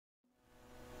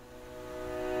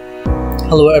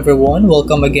Hello everyone,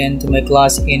 welcome again to my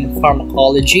class in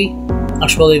pharmacology.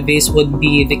 Actually, this would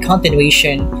be the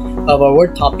continuation of our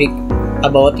topic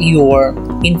about your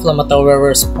inflammatory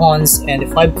response and the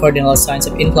 5 cardinal signs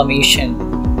of inflammation.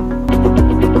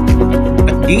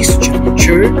 At this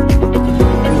juncture,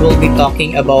 we will be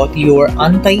talking about your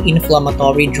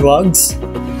anti-inflammatory drugs,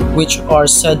 which are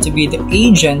said to be the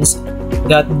agents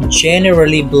that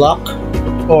generally block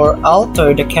or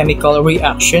alter the chemical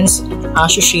reactions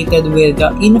associated with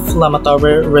the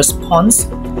inflammatory response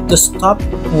to stop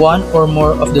one or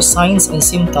more of the signs and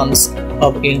symptoms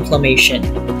of inflammation.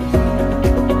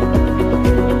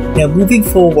 Now, moving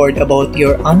forward about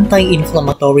your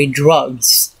anti-inflammatory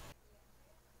drugs.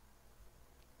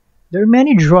 There are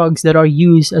many drugs that are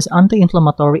used as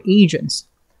anti-inflammatory agents.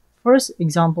 First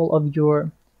example of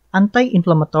your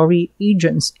anti-inflammatory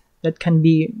agents that can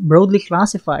be broadly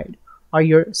classified are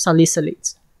your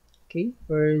salicylates. Okay,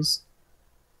 first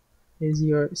is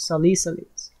your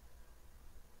salicylates.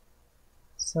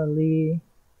 Salicylates.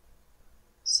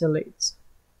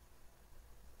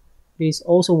 It is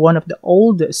also one of the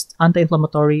oldest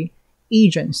anti-inflammatory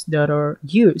agents that are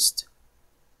used.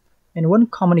 And one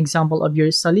common example of your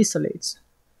salicylates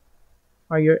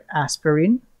are your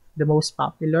aspirin, the most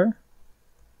popular.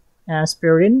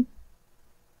 Aspirin.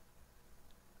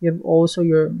 You have also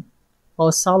your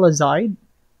oxalizide.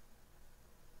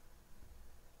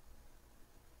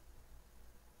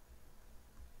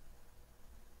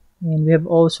 And we have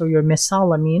also your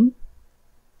mesalamine.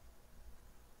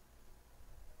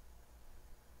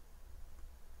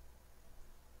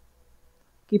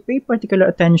 Okay, pay particular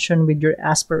attention with your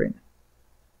aspirin.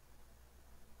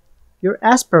 Your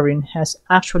aspirin has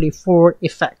actually 4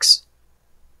 effects.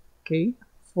 Okay,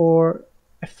 4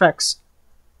 effects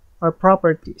or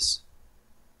properties.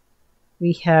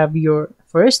 We have your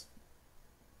first,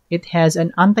 it has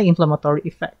an anti-inflammatory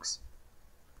effects.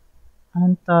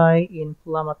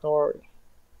 Anti-inflammatory.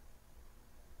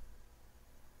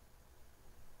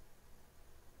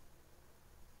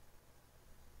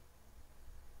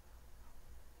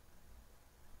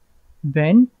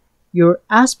 Then, your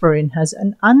aspirin has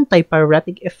an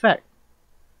antipyretic effect.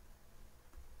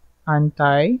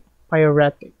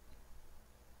 Antipyretic.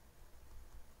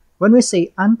 When we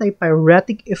say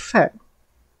antipyretic effect,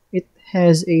 it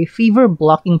has a fever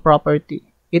blocking property.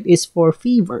 It is for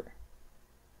fever.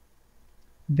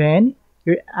 Then,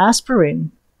 your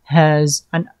aspirin has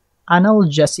an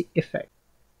analgesic effect.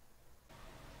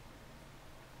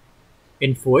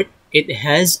 In fourth, it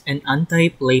has an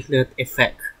antiplatelet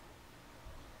effect.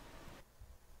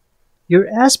 Your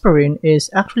aspirin is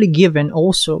actually given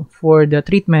also for the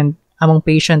treatment among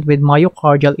patients with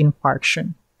myocardial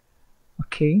infarction.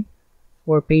 Okay,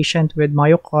 for patient with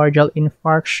myocardial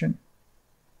infarction.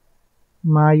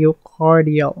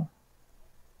 Myocardial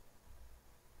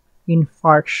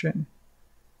infarction.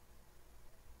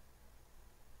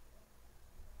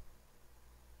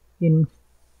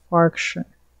 Infarction.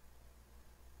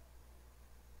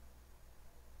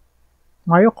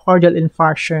 Myocardial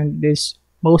infarction is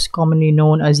most commonly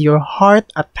known as your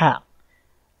heart attack.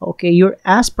 Okay, your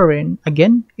aspirin,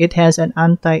 again, it has an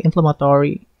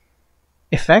anti-inflammatory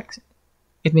effect.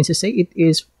 It means to say it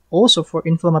is also for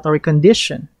inflammatory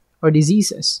condition or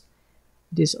diseases.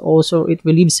 It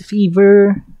relieves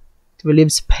fever, it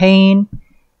relieves pain,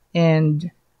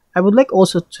 and I would like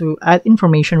also to add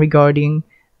information regarding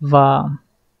the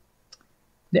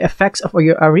effects of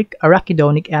your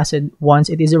arachidonic acid once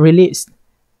it is released.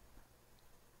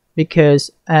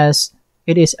 Because as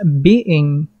it is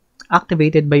being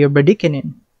activated by your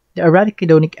bradykinin, the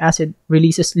arachidonic acid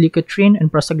releases leukotriene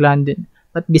and prostaglandin.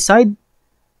 But beside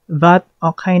that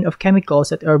kind of chemicals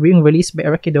that are being released by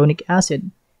arachidonic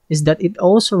acid is that it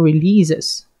also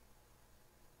releases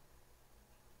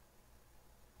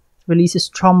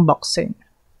thromboxane.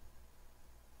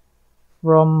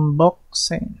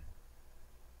 Thromboxane.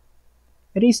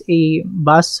 It is a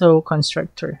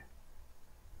vasoconstrictor.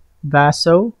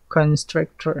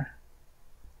 Vasoconstrictor.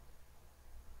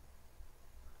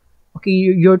 Okay,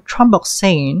 your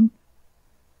thromboxane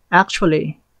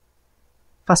actually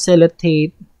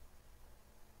facilitate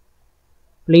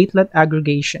platelet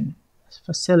aggregation.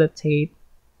 Facilitate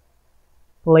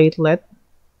platelet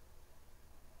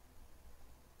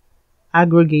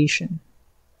aggregation.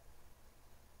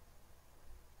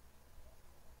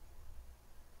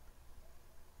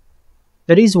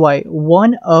 That is why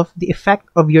one of the effect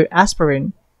of your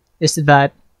aspirin is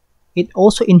that it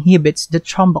also inhibits the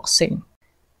thromboxane,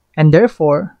 and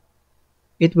therefore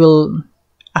it will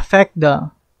affect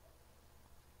the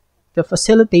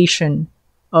facilitation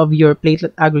of your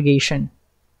platelet aggregation.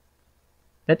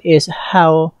 That is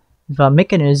how the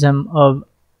mechanism of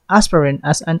aspirin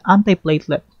as an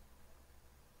antiplatelet.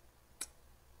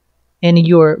 And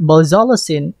your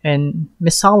balsalacin and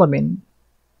mesalamine,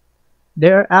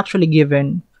 they are actually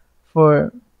given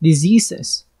for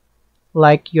diseases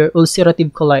like your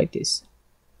ulcerative colitis.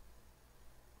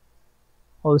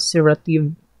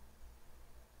 Ulcerative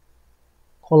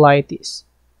colitis.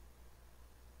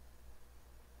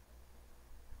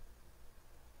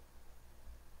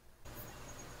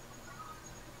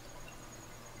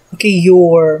 Okay,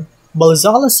 your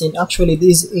balsalacin actually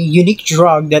this is a unique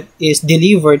drug that is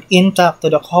delivered intact to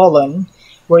the colon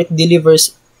where it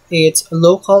delivers its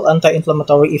local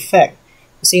anti-inflammatory effect.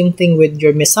 Same thing with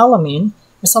your mesalamine.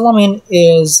 Mesalamine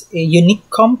is a unique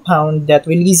compound that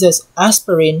releases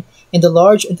aspirin in the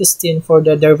large intestine for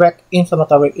the direct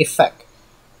inflammatory effect.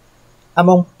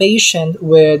 Among patients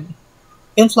with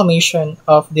inflammation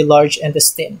of the large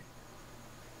intestine.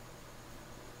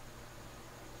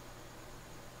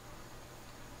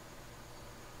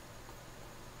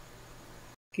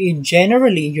 Okay,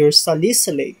 generally your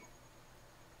salicylate.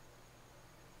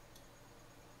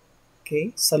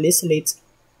 Okay, salicylates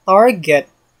target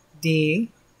the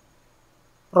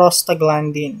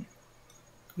prostaglandin.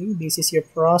 Okay, this is your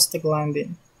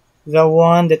prostaglandin, the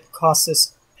one that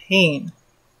causes pain.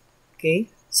 Okay,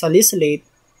 salicylate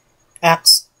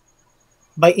acts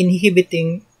by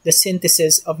inhibiting the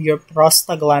synthesis of your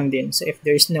prostaglandin. So if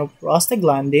there is no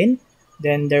prostaglandin,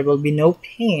 then there will be no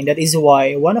pain. That is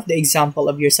why one of the example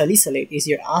of your salicylate is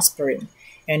your aspirin.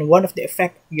 And one of the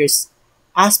effect of your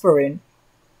aspirin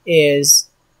is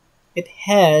it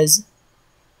has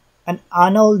an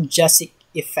analgesic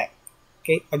effect.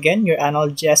 Okay, again, your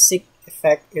analgesic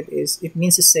effect, it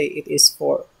means to say it is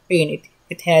for pain.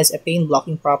 It has a pain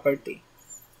blocking property.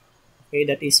 Okay,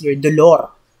 that is your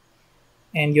dolor.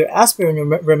 And your aspirin,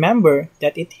 remember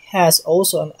that it has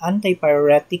also an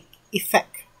antipyretic effect.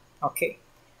 Okay,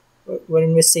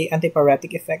 when we say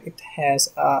antipyretic effect, it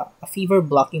has a fever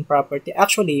blocking property.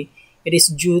 Actually, it is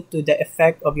due to the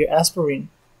effect of your aspirin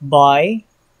by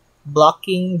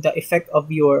blocking the effect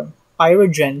of your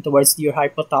pyrogen towards your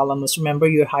hypothalamus. Remember,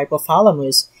 your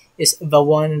hypothalamus is the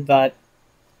one that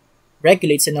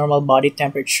regulates the normal body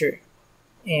temperature.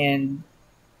 And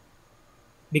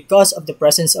because of the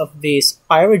presence of this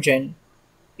pyrogen,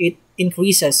 it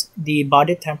increases the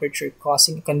body temperature,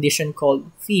 causing a condition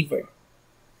called fever.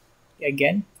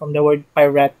 Again, from the word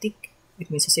pyretic, it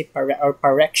means to say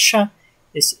pyrexia.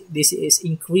 This is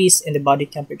increase in the body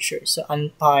temperature, so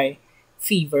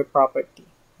anti-fever property.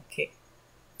 Okay,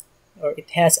 or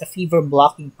it has a fever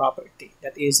blocking property.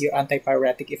 That is your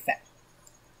antipyretic effect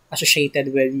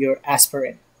associated with your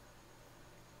aspirin.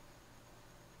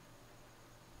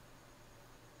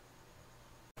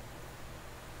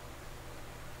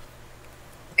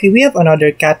 Okay, we have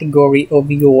another category of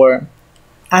your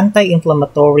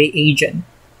anti-inflammatory agent.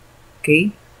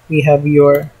 Okay, we have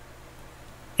your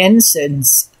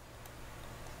NSAIDs.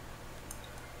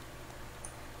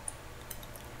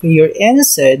 Your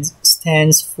NSAID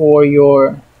stands for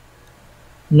your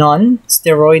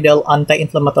non-steroidal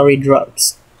anti-inflammatory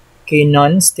drugs. Okay,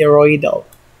 non-steroidal.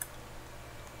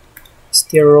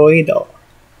 Steroidal.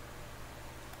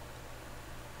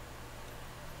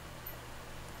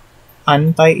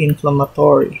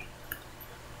 Anti-inflammatory.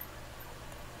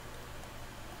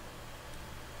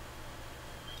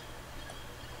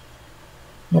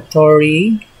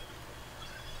 Inflammatory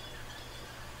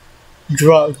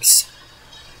drugs.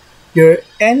 Your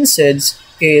NSAIDs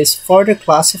is further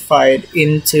classified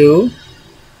into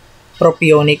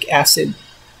propionic acid.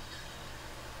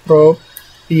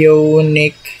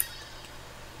 Propionic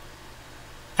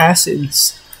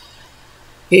acids.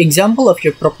 The example of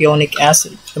your propionic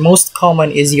acid, the most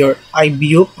common is your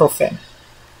ibuprofen.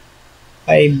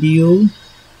 Ibuprofen.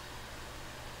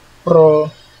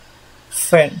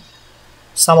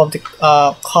 Some of the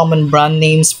common brand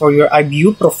names for your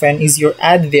ibuprofen is your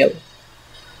Advil.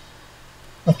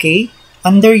 Okay,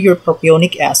 under your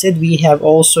propionic acid, we have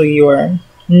also your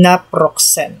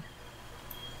naproxen.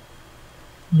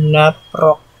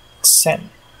 Naproxen.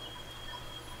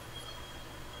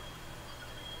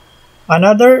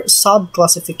 Another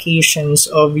subclassifications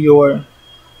of your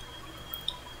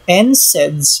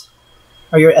NSAIDs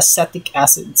are your acetic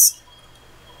acids.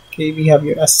 Okay, we have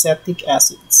your acetic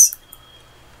acids.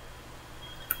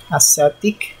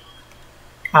 Acetic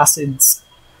acids.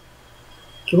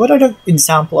 Okay, what are the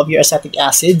example of your acetic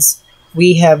acids?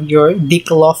 We have your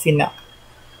diclofenac.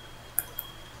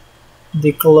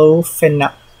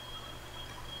 Diclofenac.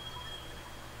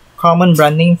 Common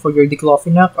brand name for your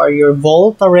diclofenac are your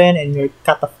Voltaren and your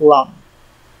Cataflam.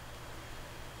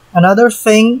 Another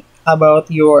thing about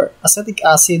your acetic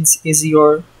acids is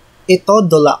your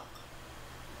etodolac.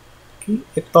 Okay,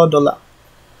 etodolac.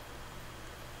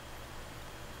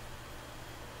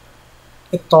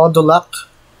 Etodolac.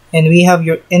 And we have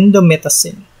your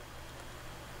indomethacin.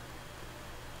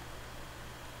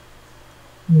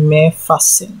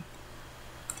 Mefacin.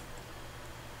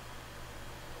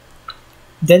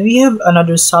 Then we have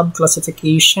another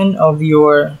subclassification of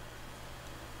your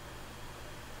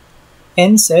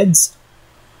NSAIDs.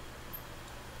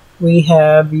 We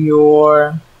have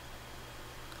your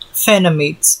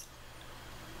phenamates.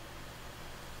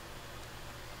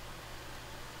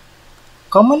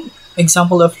 Common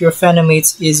example of your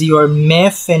phenamates is your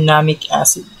mefenamic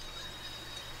acid.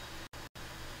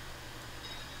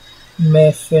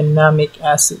 Mefenamic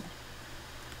acid.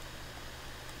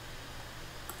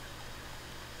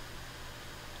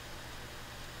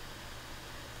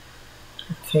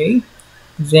 Okay.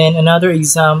 Then another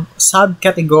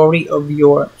subcategory of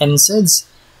your NSAIDs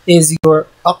is your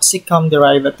oxycom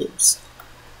derivatives.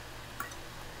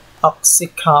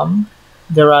 Oxycom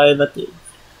derivative.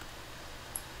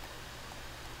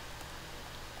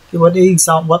 Okay, what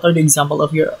are the example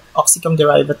of your oxycom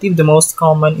derivative? The most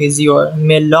common is your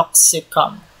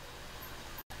meloxicam.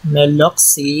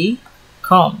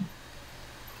 Meloxicam.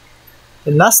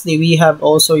 And lastly, we have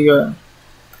also your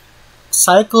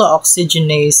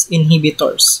cyclooxygenase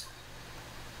inhibitors.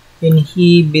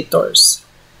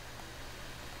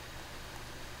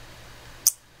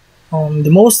 The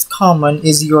most common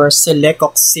is your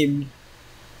celecoxib.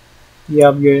 You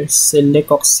have your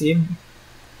celecoxib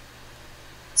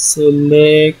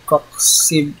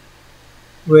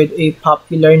with a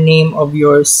popular name of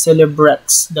your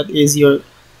Celebrex, that is your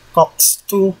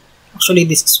COX-2. Actually,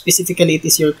 this specifically it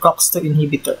is your COX-2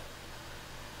 inhibitor.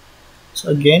 So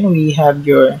again, we have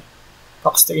your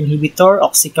COX-2 inhibitor,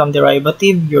 oxycom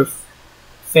derivative, your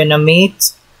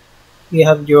phenamates, we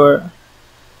have your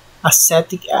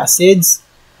acetic acids,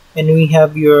 and we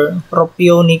have your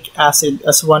propionic acid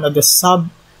as one of the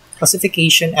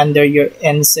sub-classification under your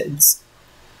NSAIDs.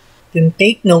 Then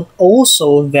take note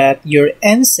also that your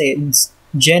NSAIDs,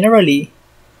 generally,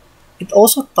 it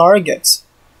also targets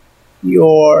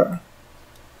your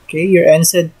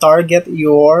NSAID target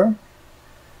your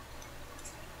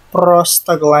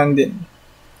prostaglandin.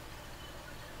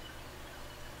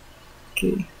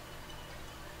 Okay.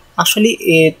 Actually,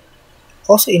 it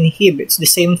also inhibits the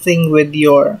same thing with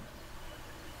your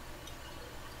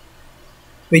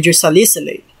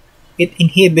salicylate. It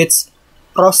inhibits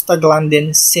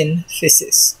prostaglandin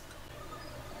synthesis.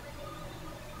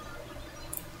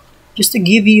 Just to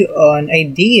give you an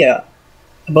idea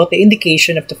about the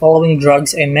indication of the following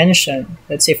drugs I mentioned,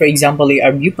 let's say for example the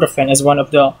ibuprofen as one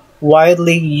of the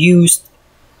widely used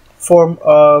form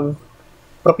of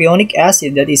propionic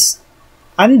acid that is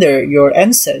under your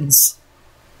NSAIDs,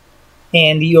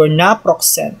 and your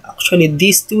naproxen. Actually,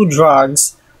 these two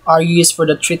drugs are used for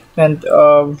the treatment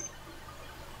of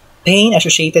pain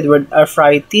associated with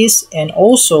arthritis and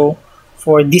also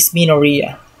for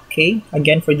dysmenorrhea. Okay,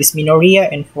 again for dysmenorrhea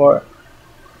and for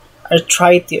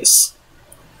arthritis.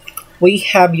 We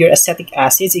have your acetic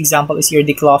acids. Example is your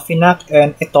diclofenac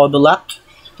and etodolac.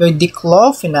 Your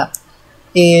diclofenac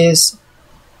is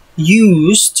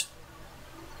used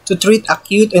to treat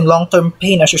acute and long-term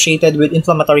pain associated with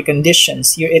inflammatory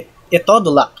conditions. Your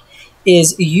etodolac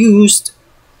is used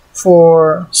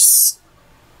for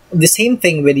the same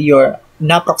thing with your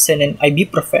naproxen and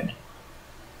ibuprofen.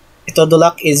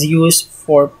 Etodolac is used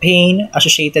for pain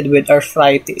associated with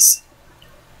arthritis.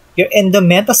 Your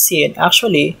indomethacin,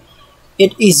 actually,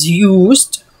 it is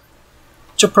used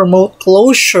to promote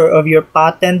closure of your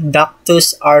patent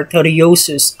ductus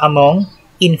arteriosus among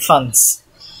infants.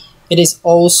 It is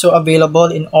also available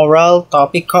in oral,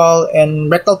 topical, and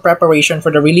rectal preparation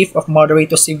for the relief of moderate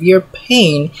to severe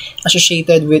pain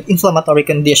associated with inflammatory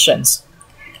conditions.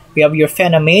 We have your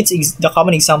phenamates. The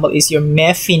common example is your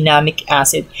mefenamic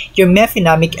acid. Your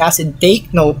mefenamic acid,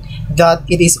 take note that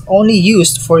it is only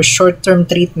used for short-term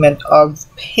treatment of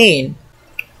pain.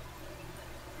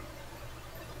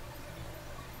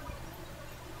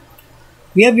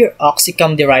 We have your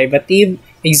oxycom derivative.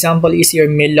 Example is your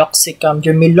meloxicam.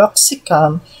 Your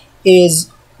meloxicam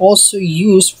is also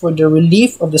used for the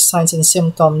relief of the signs and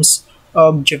symptoms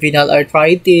of juvenile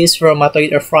arthritis,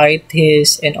 rheumatoid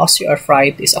arthritis, and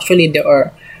osteoarthritis. Actually, there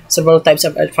are several types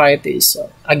of arthritis. So,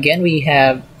 again, we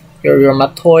have your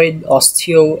rheumatoid,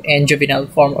 osteo, and juvenile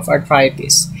form of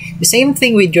arthritis. The same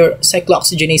thing with your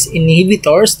cyclooxygenase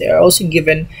inhibitors. They are also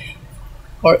given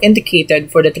or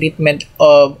indicated for the treatment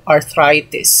of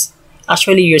arthritis.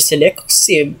 Actually, your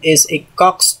celecoxib is a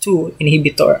COX-2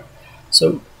 inhibitor.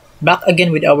 So, back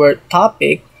again with our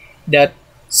topic that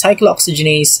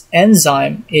cyclooxygenase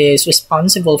enzyme is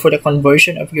responsible for the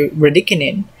conversion of your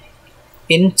bradykinin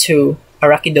into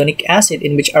arachidonic acid,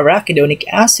 in which arachidonic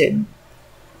acid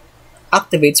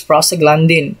activates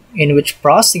prostaglandin, in which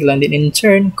prostaglandin in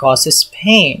turn causes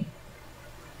pain.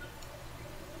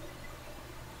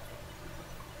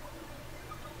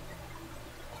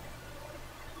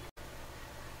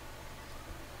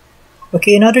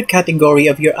 Okay, another category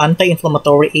of your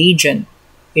anti-inflammatory agent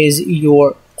is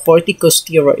your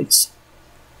corticosteroids.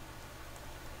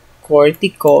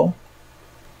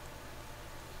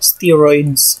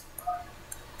 Corticosteroids.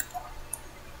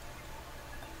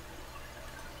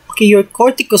 Okay, your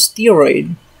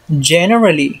corticosteroid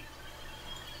generally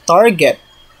target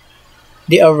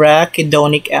the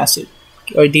arachidonic acid,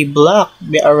 or they block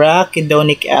the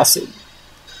arachidonic acid.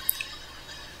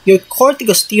 Your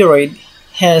corticosteroid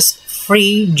has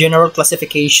three general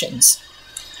classifications.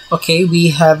 Okay, we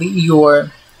have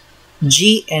your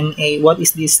GMA. What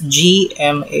is this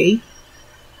GMA?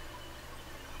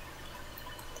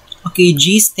 Okay,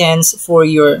 G stands for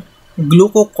your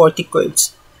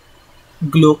glucocorticoids.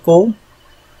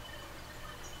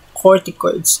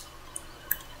 Glucocorticoids.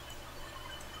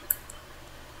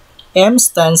 M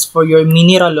stands for your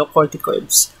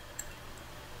mineralocorticoids.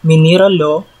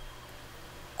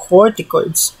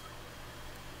 Mineralocorticoids.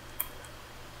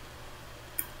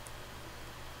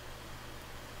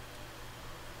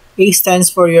 A stands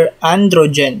for your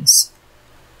androgens.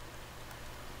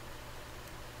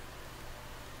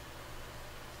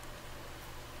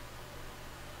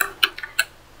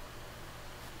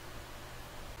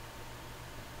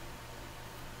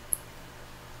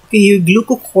 Okay, your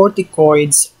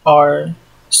glucocorticoids are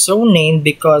so named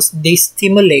because they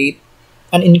stimulate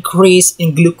an increase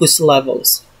in glucose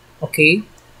levels. Okay,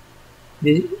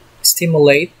 they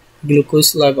stimulate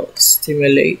glucose levels.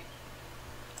 Stimulate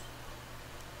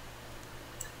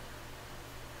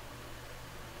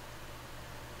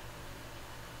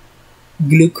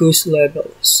glucose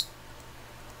levels.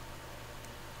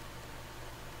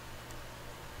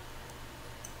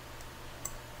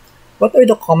 What are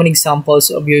the common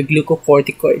examples of your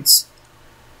glucocorticoids?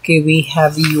 Okay, we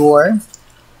have your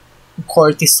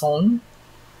cortisone.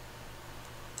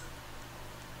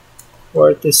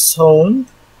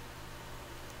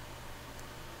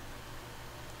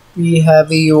 We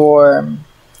have your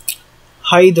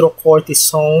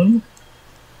hydrocortisone.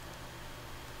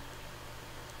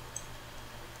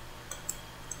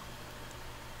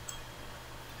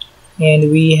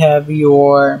 And we have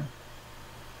your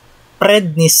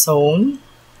prednisone.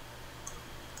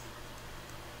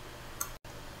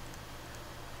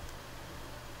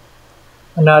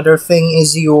 Another thing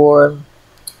is your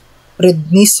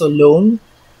prednisolone.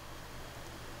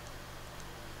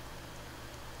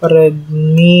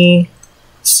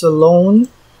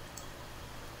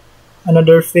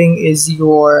 Another thing is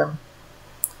your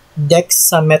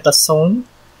dexamethasone.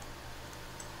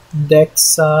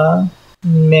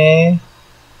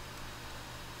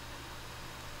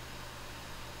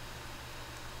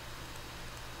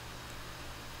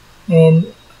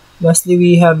 And lastly,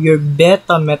 we have your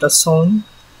betamethasone.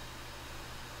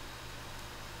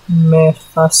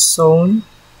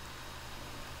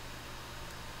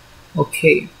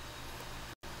 Okay.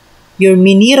 Your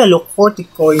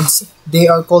mineralocorticoids, they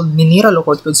are called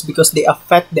mineralocorticoids because they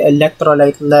affect the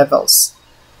electrolyte levels.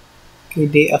 Okay,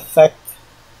 they affect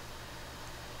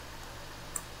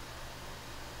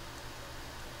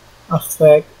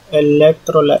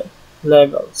electrolyte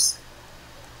levels.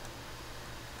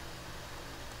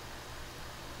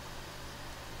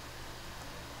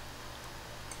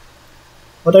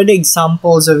 What are the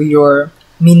examples of your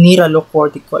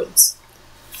mineralocorticoids?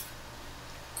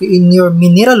 In your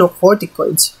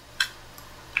mineralocorticoids,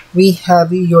 we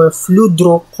have your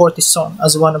fludrocortisone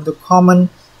as one of the common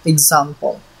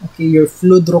example. Okay, your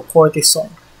fludrocortisone.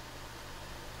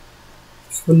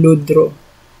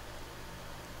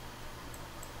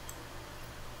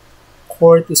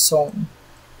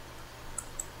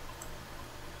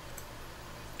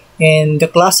 And the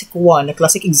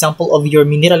classic example of your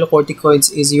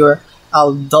mineralocorticoids is your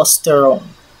aldosterone.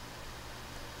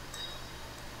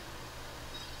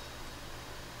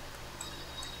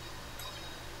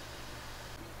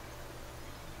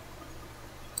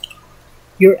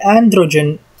 Your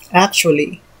androgen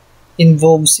actually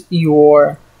involves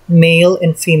your male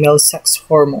and female sex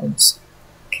hormones.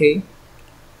 Okay,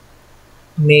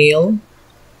 male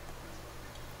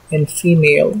and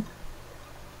female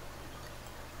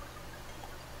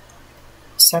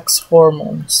sex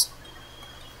hormones.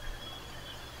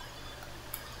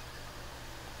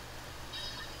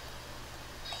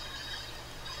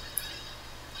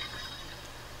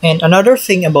 And another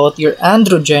thing about your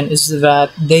androgen is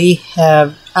that they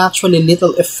have actually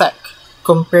little effect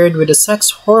compared with the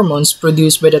sex hormones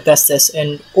produced by the testes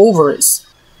and ovaries.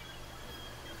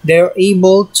 They're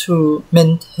able to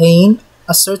maintain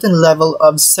a certain level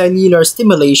of cellular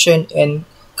stimulation and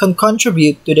can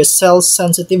contribute to the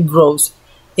cell-sensitive growth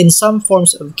in some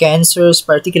forms of cancers,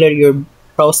 particularly your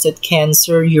prostate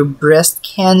cancer, your breast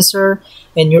cancer,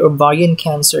 and your ovarian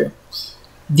cancer.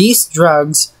 These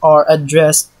drugs are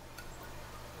addressed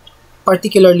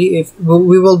particularly if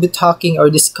we will be talking or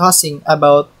discussing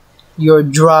about your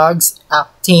drugs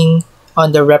acting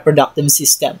on the reproductive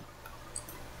system.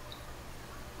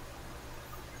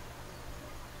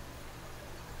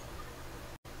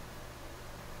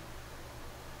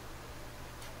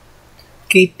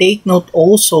 Okay, take note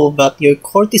also that your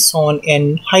cortisone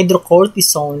and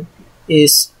hydrocortisone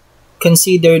is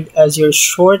considered as your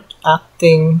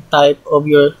short-acting type of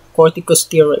your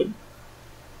corticosteroid.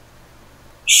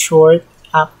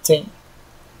 Short-acting.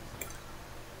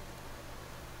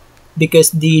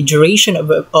 Because the duration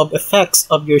of effects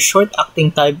of your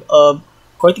short-acting type of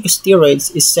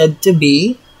corticosteroids is said to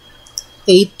be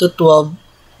 8 to 12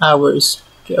 hours.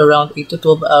 Okay, around 8 to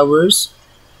 12 hours.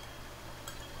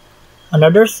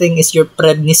 Another thing is your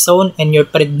prednisone and your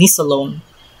prednisolone.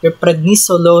 Your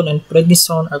prednisolone and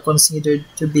prednisone are considered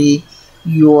to be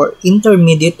your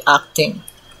intermediate acting.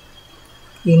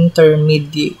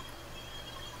 Intermediate.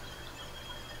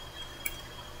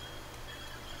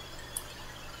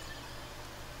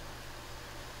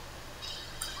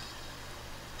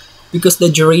 Because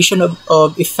the duration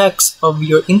of effects of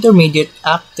your intermediate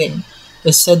acting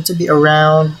is said to be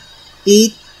around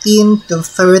 18 to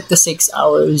 36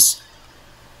 hours.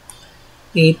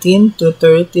 18 to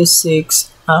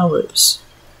 36 hours.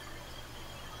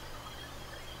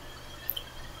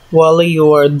 While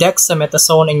your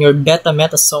dexamethasone and your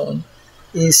betamethasone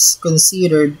is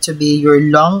considered to be your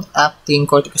long-acting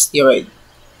corticosteroid.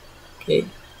 Okay,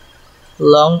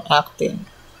 long-acting.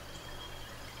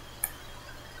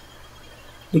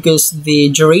 Because the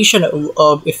duration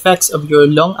of effects of your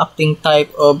long-acting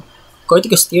type of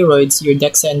corticosteroids, your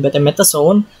dexa and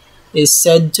betamethasone, is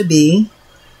said to be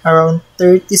around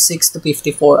 36 to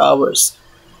 54 hours.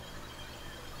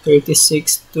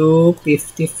 36 to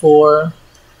 54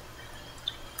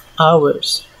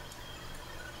 hours.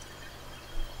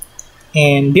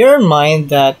 And bear in mind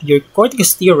that your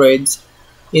corticosteroids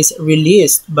is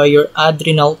released by your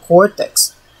adrenal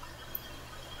cortex.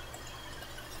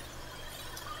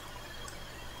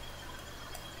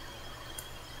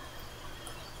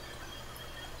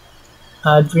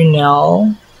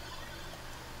 Adrenal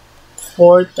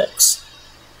cortex.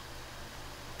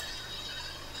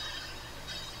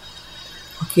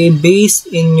 Okay, based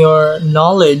in your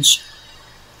knowledge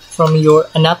from your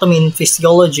anatomy and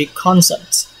physiology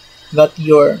concepts, that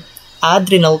your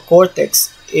adrenal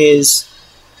cortex is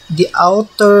the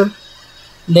outer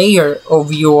layer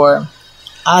of your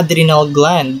adrenal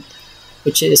gland,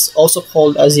 which is also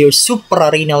called as your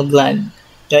suprarenal gland,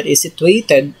 that is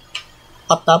situated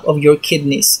on top of your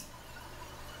kidneys.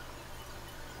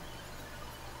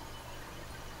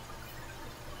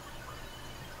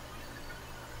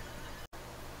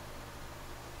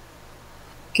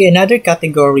 Okay, another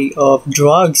category of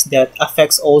drugs that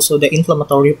affects also the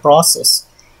inflammatory process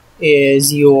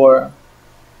is your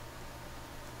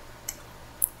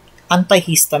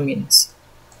antihistamines.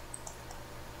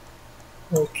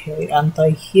 Okay,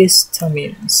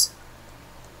 antihistamines.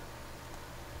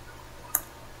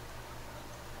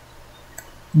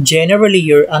 Generally,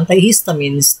 your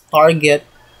antihistamines target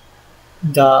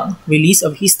the release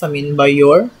of histamine by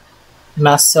your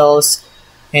mast cells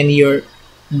and your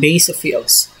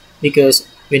basophils, because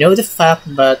we know the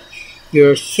fact that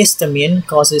your histamine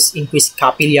causes increased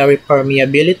capillary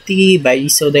permeability,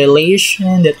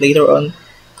 vasodilation, that later on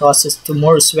causes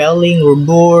tumor swelling,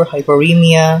 rubor,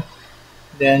 hyperemia,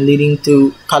 then leading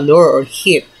to calor or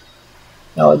heat.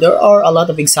 Now, there are a lot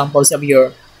of examples of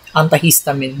your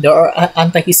antihistamine. There are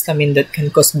antihistamine that can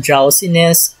cause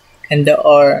drowsiness, and there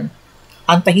are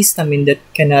antihistamine that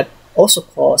cannot also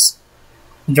cause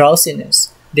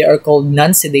drowsiness. They are called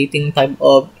non-sedating type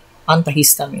of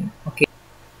antihistamine. Okay.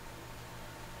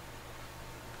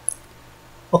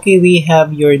 Okay, we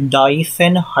have your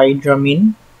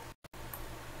diphenhydramine.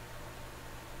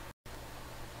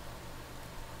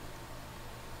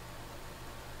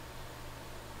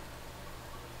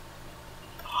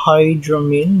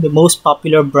 Hydramine. The most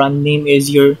popular brand name is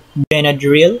your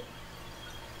Benadryl.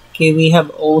 Okay, we have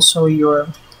also your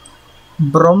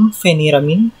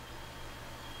brompheniramine.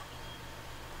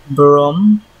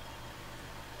 Brompheniramine.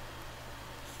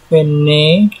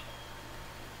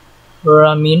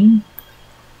 and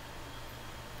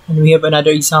we have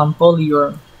another example,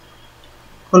 your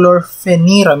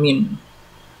chlorpheniramine,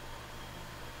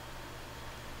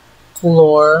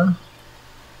 chlorpheniramine.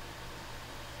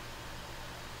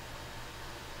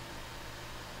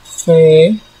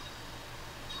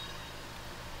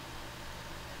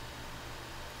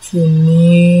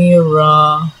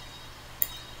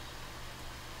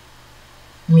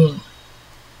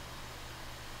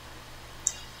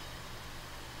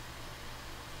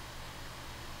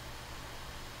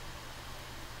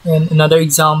 And another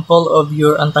example of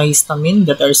your antihistamine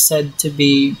that are said to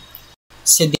be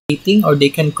sedating or they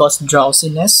can cause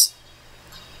drowsiness.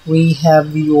 We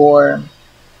have your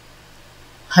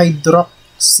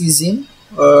hydroxyzine,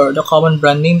 or the common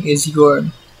brand name is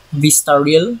your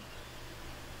Vistaril.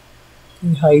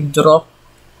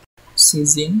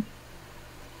 Hydroxyzine,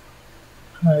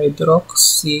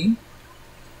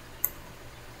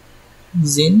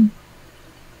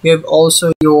 We have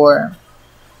also your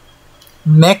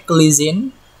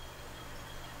meclizine.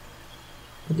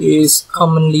 It is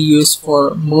commonly used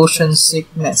for motion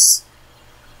sickness.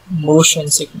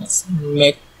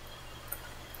 Meclizine.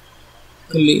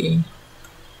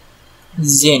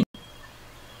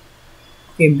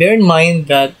 Okay, bear in mind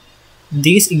that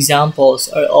these examples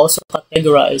are also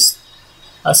categorized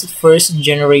as first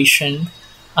generation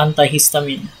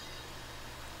antihistamine.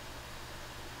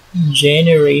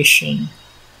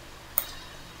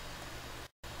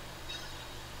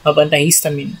 Of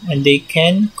antihistamine, and they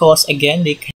can cause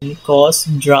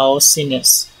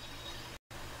drowsiness.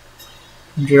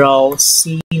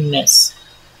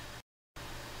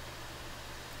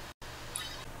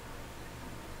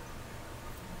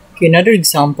 Okay, another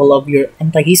example of your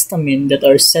antihistamine that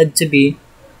are said to be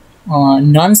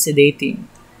non-sedating.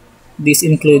 This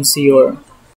includes your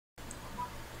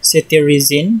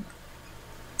cetirizine.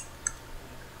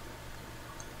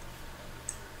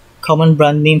 Common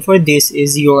brand name for this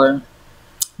is your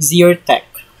Zyrtec.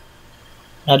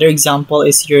 Another example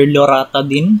is your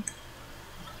loratadine.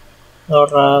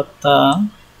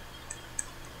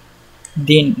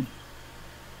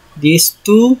 These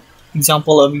two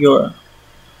example of your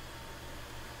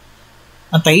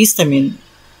antihistamine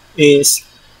is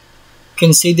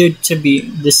considered to be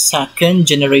the second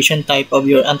generation type of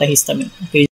your antihistamine.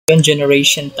 Okay, second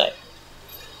generation type.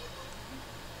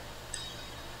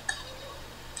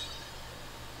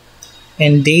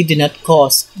 And they do not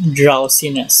cause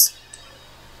drowsiness.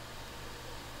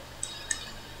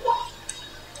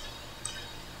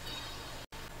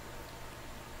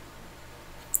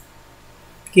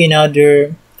 Okay,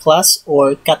 another class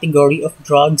or category of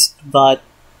drugs that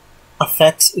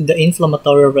affects the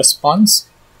inflammatory response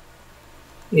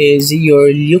is your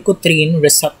leukotriene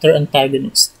receptor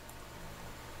antagonist.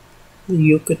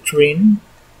 Leukotriene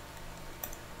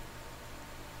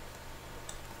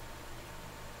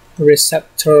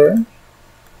receptor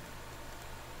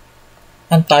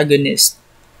antagonist.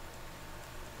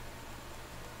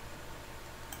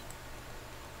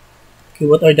 Okay,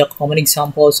 what are the common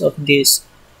examples of these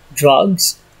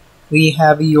drugs? We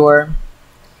have your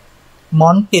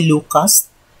montelukast,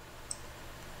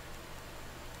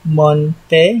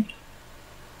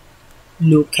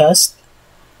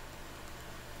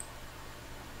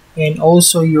 and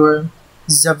also your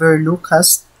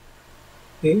zaferlukast.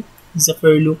 Okay,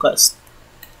 zaferlukast.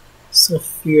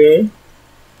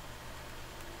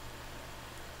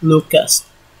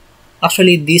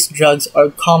 Actually, these drugs are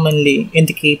commonly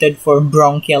indicated for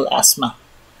bronchial asthma.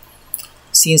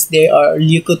 Since they are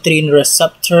leukotriene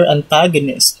receptor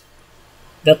antagonists,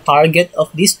 the target of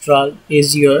this drug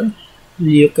is your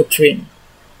leukotriene,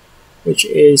 which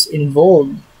is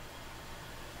involved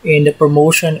in the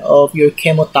promotion of your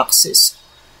chemotaxis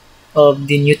of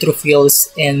the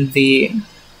neutrophils and the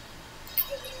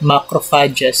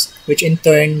macrophages, which in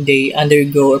turn they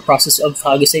undergo a process of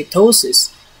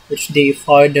phagocytosis, which they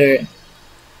further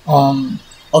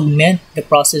augment the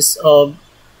process of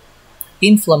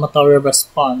inflammatory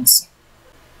response.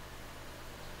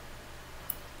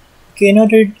 Okay,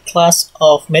 another class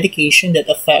of medication that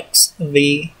affects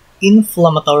the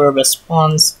inflammatory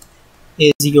response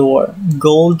is your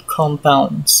gold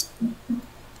compounds.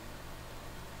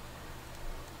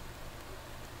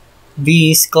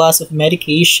 These class of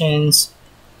medications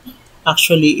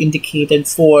actually indicated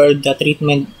for the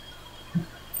treatment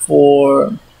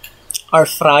for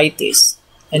arthritis,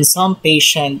 and some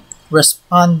patients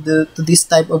respond to this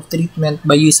type of treatment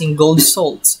by using gold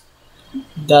salts.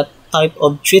 That type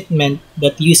of treatment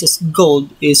that uses gold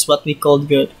is what we call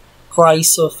your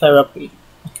chrysotherapy.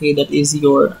 Okay, that is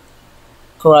your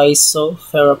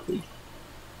chrysotherapy.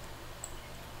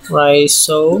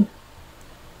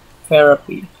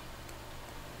 therapy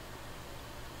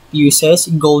uses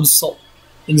gold salt.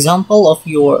 Example of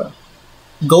your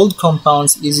gold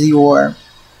compounds is your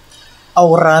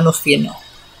auranofin.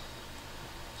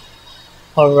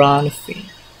 Auranofin.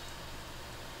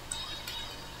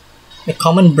 The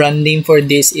common brand name for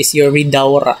this is your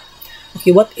Ridaura.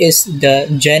 Okay, what is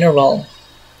the general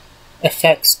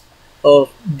effects of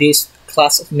this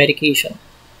class of medication?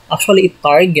 Actually, it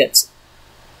targets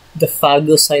the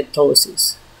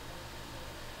phagocytosis,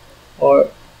 or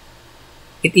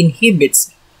it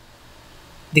inhibits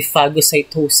the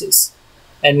phagocytosis.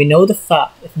 And we know the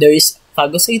fact if there is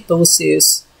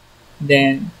phagocytosis,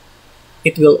 then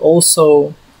it will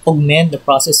also augment the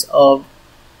process of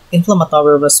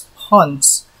inflammatory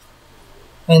response.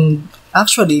 And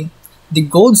actually, the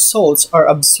gold salts are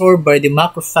absorbed by the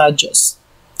macrophages,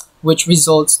 which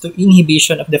results to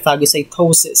inhibition of the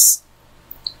phagocytosis.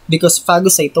 Because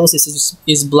phagocytosis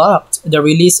is blocked, the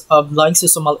release of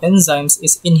lysosomal enzymes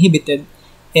is inhibited,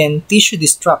 and tissue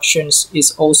destructions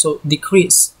is also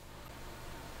decreased.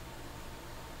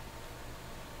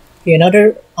 Okay,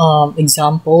 another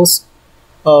examples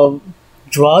of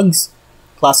drugs,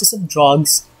 classes of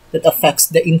drugs that affects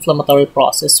the inflammatory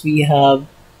process. We have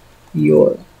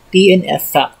your TNF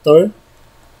factor.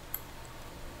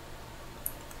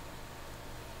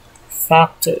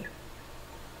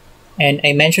 And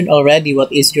I mentioned already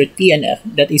what is your TNF,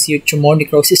 that is your tumor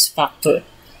necrosis factor.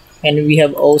 And we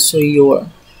have also your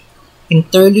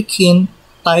interleukin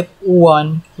type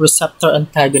 1 receptor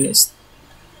antagonist.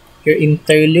 Your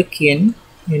interleukin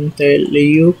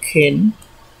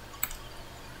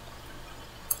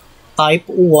type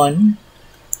 1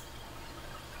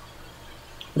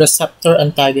 receptor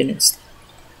antagonist.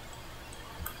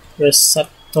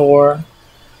 Receptor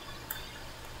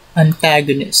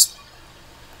antagonist.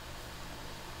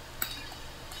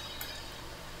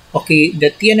 Okay, the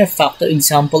TNF factor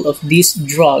example of this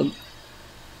drug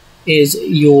is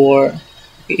your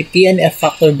TNF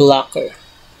factor blocker.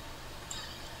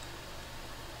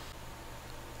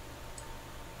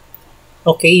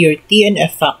 Okay, your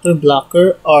TNF factor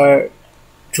blocker are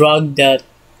drug that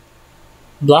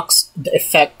blocks the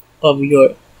effect of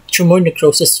your tumor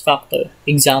necrosis factor.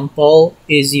 Example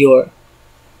is your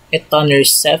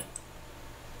etanercept.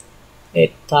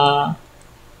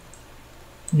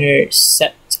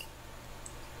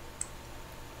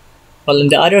 While on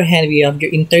the other hand, we have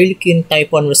your interleukin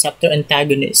type 1 receptor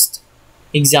antagonist.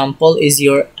 Example is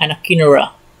your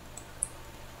anakinra.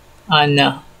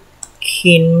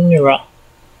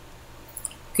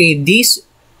 Okay, these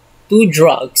two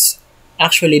drugs,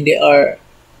 actually they are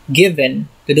given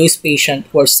to those patients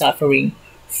who are suffering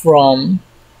from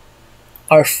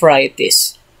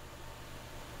arthritis.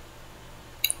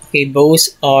 Okay,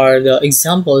 those are the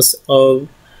examples of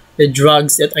the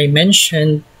drugs that I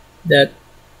mentioned that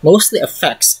mostly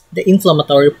affects the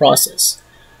inflammatory process.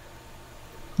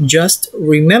 Just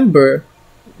remember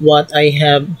what I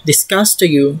have discussed to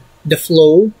you, the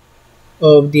flow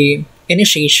of the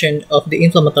initiation of the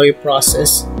inflammatory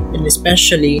process, and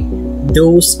especially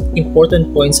those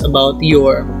important points about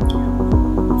your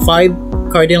 5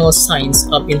 cardinal signs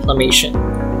of inflammation.